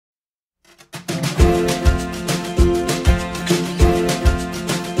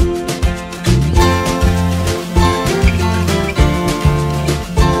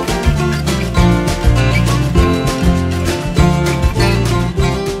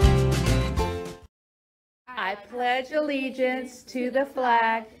pledge allegiance to the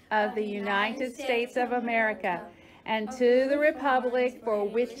flag of the United States of America and to the republic for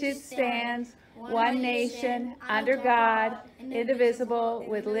which it stands, one nation, under God, indivisible,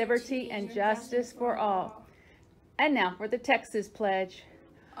 with liberty and justice for all. And now for the Texas Pledge.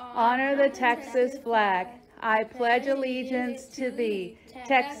 Honor the Texas flag. I pledge allegiance to thee,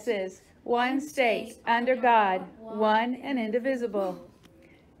 Texas, one state, under God, one and indivisible.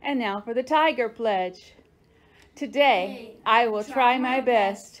 And now for the Tiger Pledge. Today, I will try my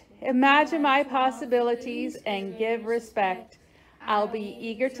best, imagine my possibilities, and give respect. I'll be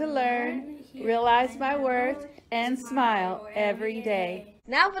eager to learn, realize my worth, and smile every day.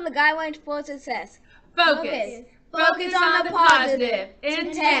 Now for the guidelines for success. Focus. Focus on the positive.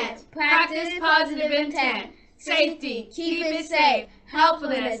 Intent. Practice positive intent. Safety. Keep it safe.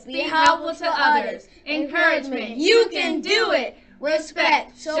 Helpfulness. Be helpful to others. Encouragement. You can do it.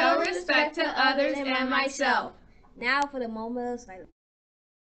 Respect. Show respect to others and myself. Now for the moment of silence.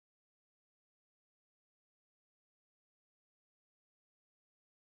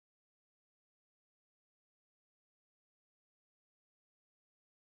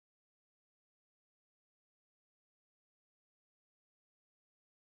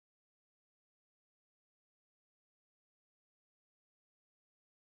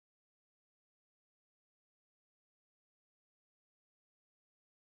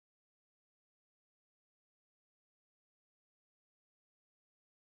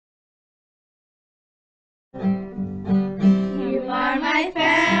 You are my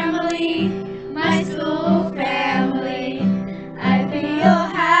family, my school family. I feel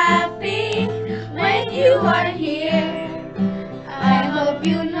happy when you are here. I hope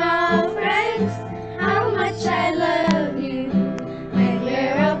you know, friends, how much I love you. When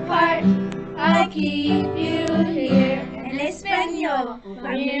you're apart, I keep you here. En español.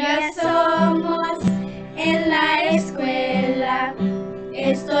 Familia somos en la escuela.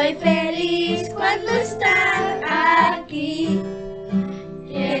 Estoy feliz cuando están aquí.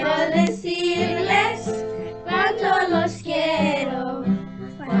 Quiero decirles cuánto los quiero.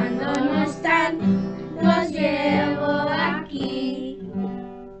 Cuando no están, los llevo aquí.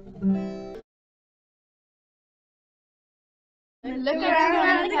 Look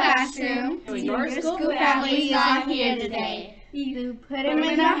around the classroom. Your school family is not here today. You put them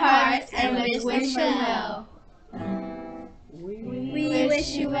in our hearts and let's wish them well. We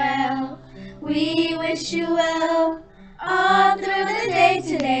wish you well, we wish you well, all through the day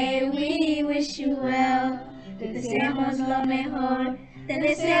today, we wish you well. Te deseamos lo mejor, te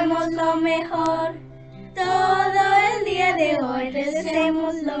deseamos lo mejor, todo el día de hoy, te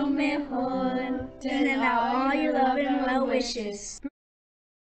deseamos lo mejor. Send out all your love and well wishes.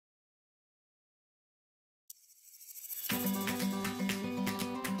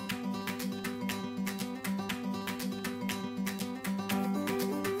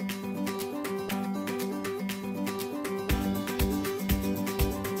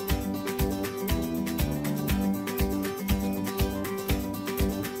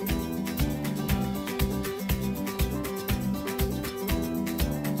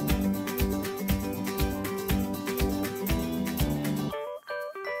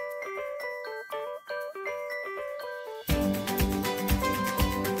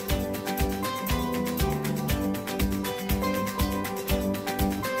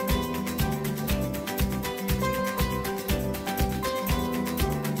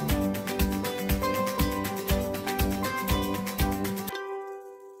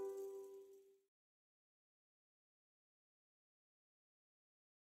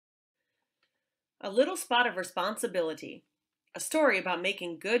 A Little Spot of Responsibility, a story about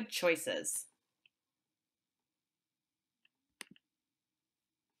making good choices.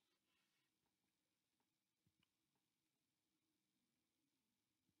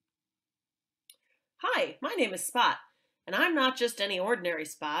 Hi, my name is Spot, and I'm not just any ordinary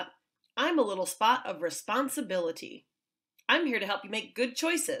spot. I'm a little spot of responsibility. I'm here to help you make good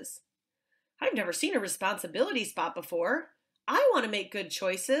choices. I've never seen a responsibility spot before. I want to make good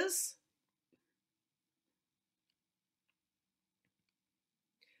choices.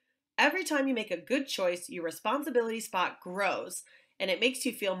 Every time you make a good choice, your responsibility spot grows, and it makes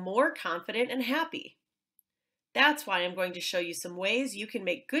you feel more confident and happy. That's why I'm going to show you some ways you can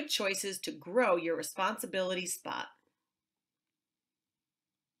make good choices to grow your responsibility spot.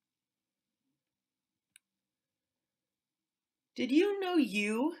 Did you know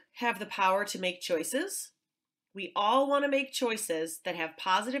you have the power to make choices? We all want to make choices that have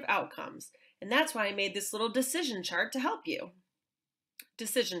positive outcomes, and that's why I made this little decision chart to help you.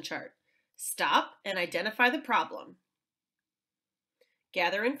 Decision chart. Stop and identify the problem.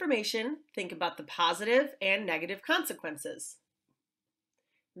 Gather information, think about the positive and negative consequences.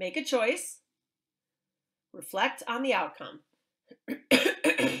 Make a choice. Reflect on the outcome.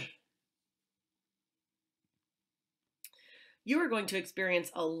 You are going to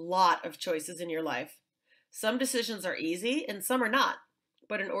experience a lot of choices in your life. Some decisions are easy and some are not.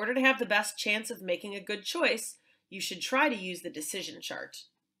 But in order to have the best chance of making a good choice, you should try to use the decision chart.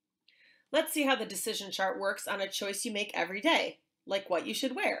 Let's see how the decision chart works on a choice you make every day, like what you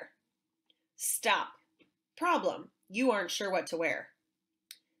should wear. Stop. Problem. You aren't sure what to wear.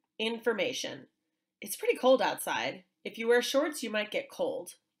 Information. It's pretty cold outside. If you wear shorts, you might get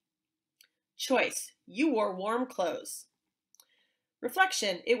cold. Choice. You wore warm clothes.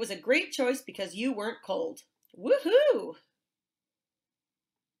 Reflection. It was a great choice because you weren't cold. Woohoo!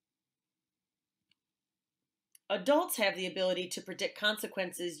 Adults have the ability to predict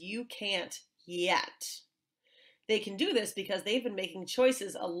consequences you can't yet. They can do this because they've been making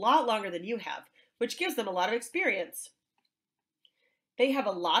choices a lot longer than you have, which gives them a lot of experience. They have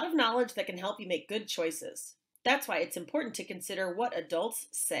a lot of knowledge that can help you make good choices. That's why it's important to consider what adults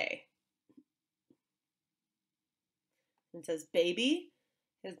say. It says, baby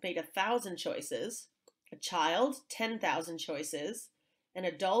has made 1,000 choices, a child 10,000 choices, an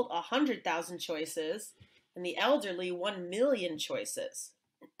adult 100,000 choices, and the elderly 1,000,000 choices.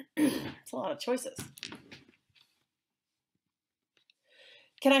 It's a lot of choices.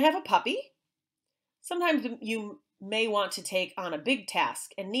 Can I have a puppy? Sometimes you may want to take on a big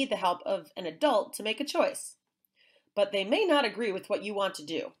task and need the help of an adult to make a choice, but they may not agree with what you want to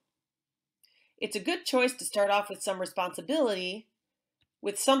do. It's a good choice to start off with some responsibility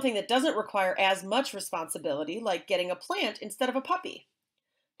with something that doesn't require as much responsibility, like getting a plant instead of a puppy.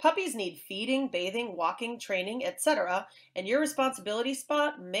 Puppies need feeding, bathing, walking, training, etc., and your responsibility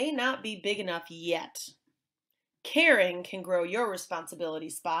spot may not be big enough yet. Caring can grow your responsibility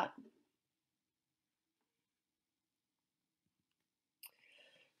spot.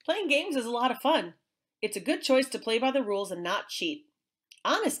 Playing games is a lot of fun. It's a good choice to play by the rules and not cheat.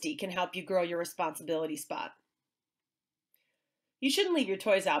 Honesty can help you grow your responsibility spot. You shouldn't leave your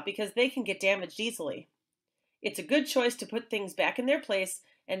toys out because they can get damaged easily. It's a good choice to put things back in their place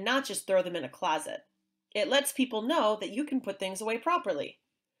and not just throw them in a closet. It lets people know that you can put things away properly.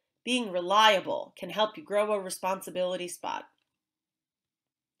 Being reliable can help you grow a responsibility spot.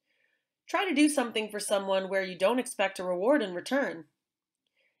 Try to do something for someone where you don't expect a reward in return.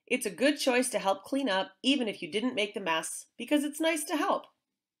 It's a good choice to help clean up even if you didn't make the mess because it's nice to help.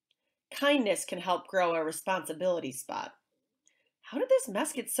 Kindness can help grow a responsibility spot. How did this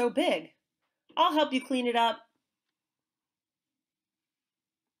mess get so big? I'll help you clean it up.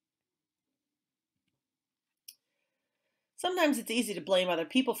 Sometimes it's easy to blame other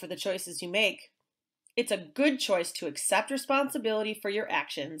people for the choices you make. It's a good choice to accept responsibility for your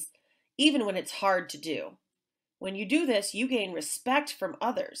actions, even when it's hard to do. When you do this, you gain respect from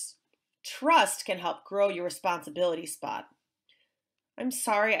others. Trust can help grow your responsibility spot. I'm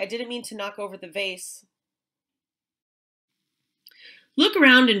sorry, I didn't mean to knock over the vase. Look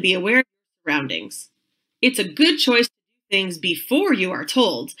around and be aware of your surroundings. It's a good choice to do things before you are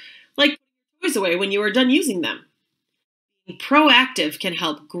told, like putting your toys away when you are done using them. Being proactive can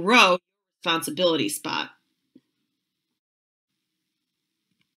help grow your responsibility spot.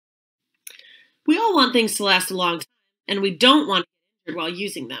 We all want things to last a long time, and we don't want to get injured while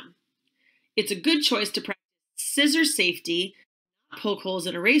using them. It's a good choice to practice scissor safety, not poke holes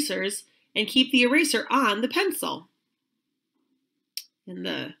in erasers, and keep the eraser on the pencil. And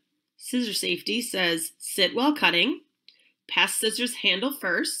the scissor safety says, sit while cutting, pass scissors handle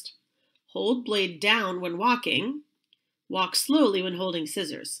first, hold blade down when walking, walk slowly when holding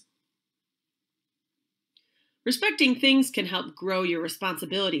scissors. Respecting things can help grow your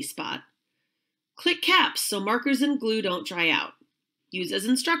responsibility spot. Click caps so markers and glue don't dry out. Use as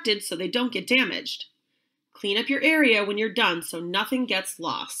instructed so they don't get damaged. Clean up your area when you're done so nothing gets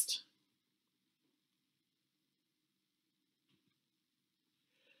lost.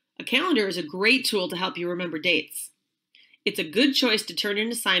 A calendar is a great tool to help you remember dates. It's a good choice to turn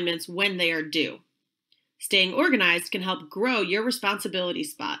in assignments when they are due. Staying organized can help grow your responsibility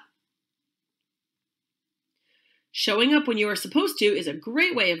spot. Showing up when you are supposed to is a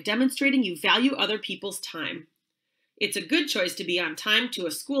great way of demonstrating you value other people's time. It's a good choice to be on time to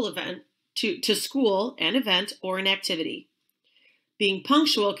a school event, to school, an event, or an activity. Being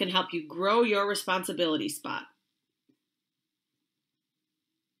punctual can help you grow your responsibility spot.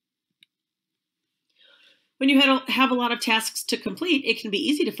 When you have a lot of tasks to complete, it can be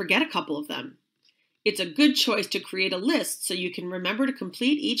easy to forget a couple of them. It's a good choice to create a list so you can remember to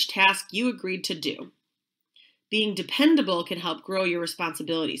complete each task you agreed to do. Being dependable can help grow your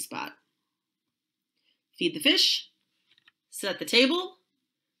responsibility spot. Feed the fish, set the table,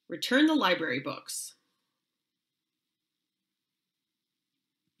 return the library books.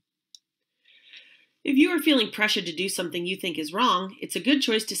 If you are feeling pressured to do something you think is wrong, it's a good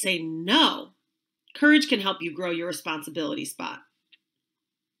choice to say no. Courage can help you grow your responsibility spot.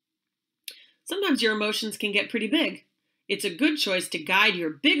 Sometimes your emotions can get pretty big. It's a good choice to guide your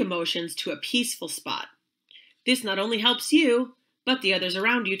big emotions to a peaceful spot. This not only helps you, but the others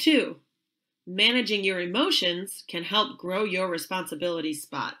around you too. Managing your emotions can help grow your responsibility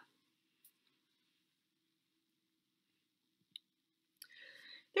spot.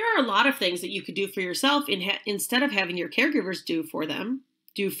 There are a lot of things that you could do for yourself instead of having your caregivers do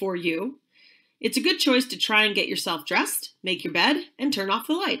for you. It's a good choice to try and get yourself dressed, make your bed, and turn off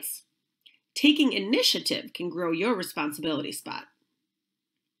the lights. Taking initiative can grow your responsibility spot.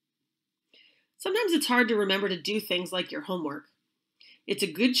 Sometimes it's hard to remember to do things like your homework. It's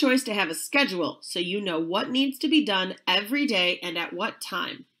a good choice to have a schedule so you know what needs to be done every day and at what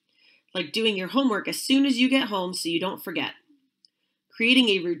time. Like doing your homework as soon as you get home so you don't forget. Creating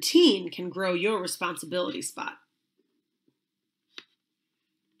a routine can grow your responsibility spot.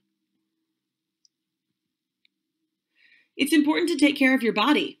 It's important to take care of your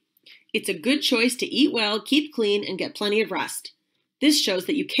body. It's a good choice to eat well, keep clean, and get plenty of rest. This shows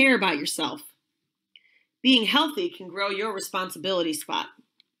that you care about yourself. Being healthy can grow your responsibility spot.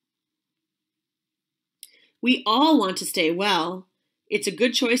 We all want to stay well. It's a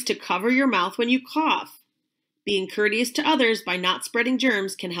good choice to cover your mouth when you cough. Being courteous to others by not spreading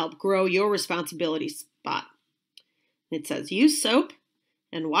germs can help grow your responsibility spot. It says use soap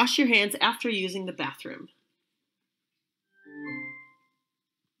and wash your hands after using the bathroom.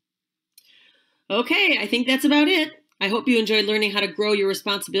 Okay, I think that's about it. I hope you enjoyed learning how to grow your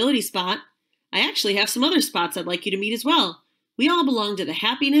responsibility spot. I actually have some other spots I'd like you to meet as well. We all belong to the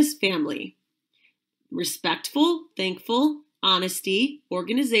happiness family. Respectful, thankful, honesty,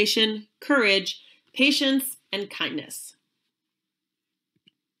 organization, courage, patience, and kindness.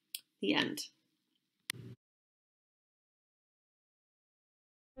 The end.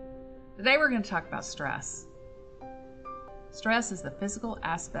 Today we're going to talk about stress. Stress is the physical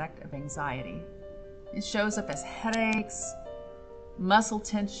aspect of anxiety. It shows up as headaches, muscle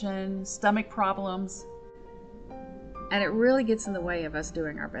tension, stomach problems, and it really gets in the way of us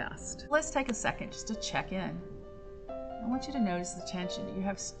doing our best. Let's take a second just to check in. I want you to notice the tension. You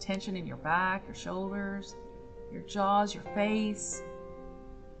have tension in your back, your shoulders, your jaws, your face.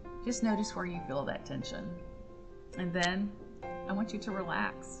 Just notice where you feel that tension. And then I want you to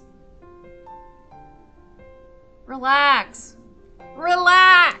relax. Relax.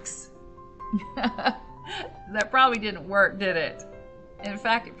 Relax. That probably didn't work, did it? In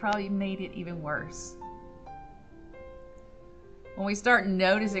fact, it probably made it even worse. When we start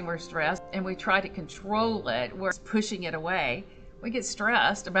noticing we're stressed and we try to control it, we're pushing it away, we get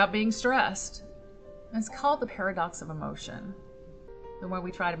stressed about being stressed. And it's called the paradox of emotion. The more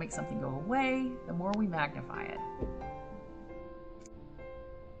we try to make something go away, the more we magnify it.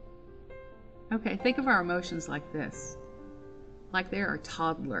 Okay, think of our emotions like this. Like they're a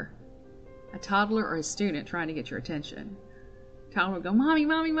toddler. A toddler or a student trying to get your attention. Toddler will go, "Mommy,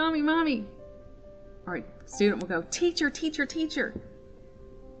 mommy, mommy, mommy." Or a student will go, "Teacher, teacher, teacher."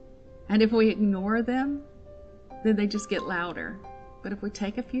 And if we ignore them, then they just get louder. But if we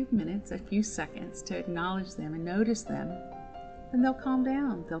take a few minutes, a few seconds to acknowledge them and notice them, then they'll calm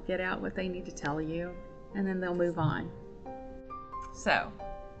down. They'll get out what they need to tell you, and then they'll move on. So,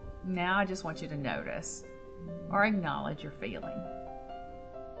 now I just want you to notice or acknowledge your feeling.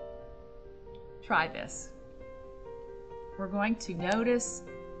 Try this. We're going to notice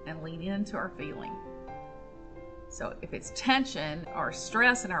and lean into our feeling. So if it's tension or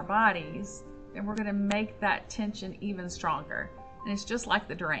stress in our bodies, then we're going to make that tension even stronger. And it's just like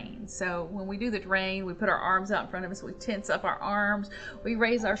the drain. So when we do the drain, we put our arms out in front of us, we tense up our arms, we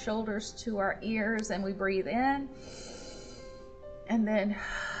raise our shoulders to our ears, and we breathe in. And then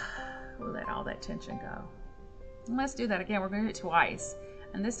we'll let all that tension go. And let's do that again. We're going to do it twice.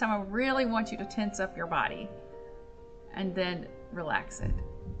 And this time I really want you to tense up your body and then relax it.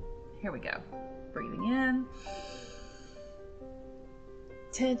 Here we go. Breathing in.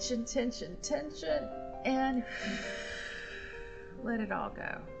 Tension, tension, tension. And let it all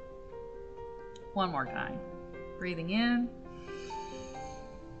go. One more time. Breathing in.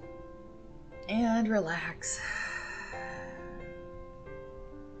 And relax.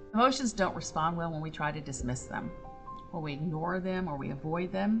 Emotions don't respond well when we try to dismiss them, when we ignore them or we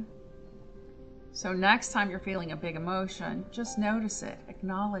avoid them. So next time you're feeling a big emotion, just notice it,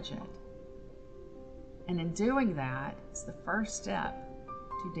 acknowledge it. And in doing that, it's the first step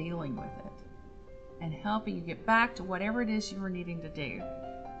to dealing with it and helping you get back to whatever it is you were needing to do,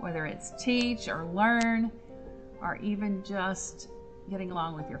 whether it's teach or learn or even just getting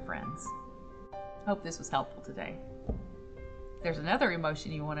along with your friends. Hope this was helpful today. If there's another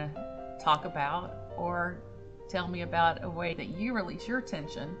emotion you want to talk about or tell me about a way that you release your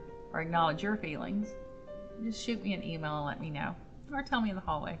tension or acknowledge your feelings, just shoot me an email and let me know, or tell me in the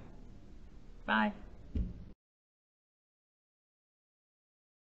hallway. Bye.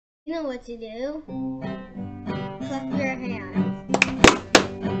 You know what to do. Clap your hands.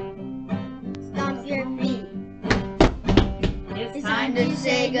 Stomp your feet. It's time to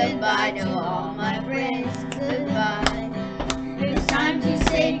say goodbye to all my friends. Goodbye. It's time to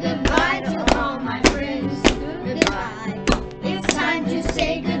say goodbye to all my friends. Goodbye. It's time to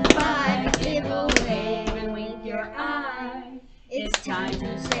say goodbye. Give away and wink your eye. It's time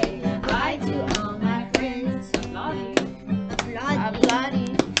to say goodbye to all my friends. Applaudi.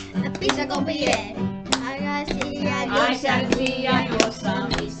 La pizza con billete. Ay, sí, adiós a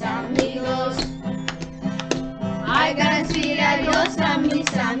mis amigos. I gotta say adiós a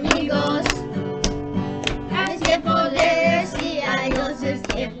mis amigos. Es tiempo de decir adiós, es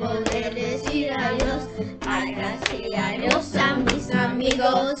tiempo de decir adiós. I gotta say adiós a mis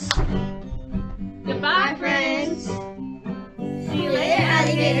amigos. Goodbye, friends. See you later,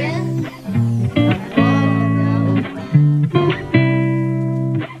 alligators.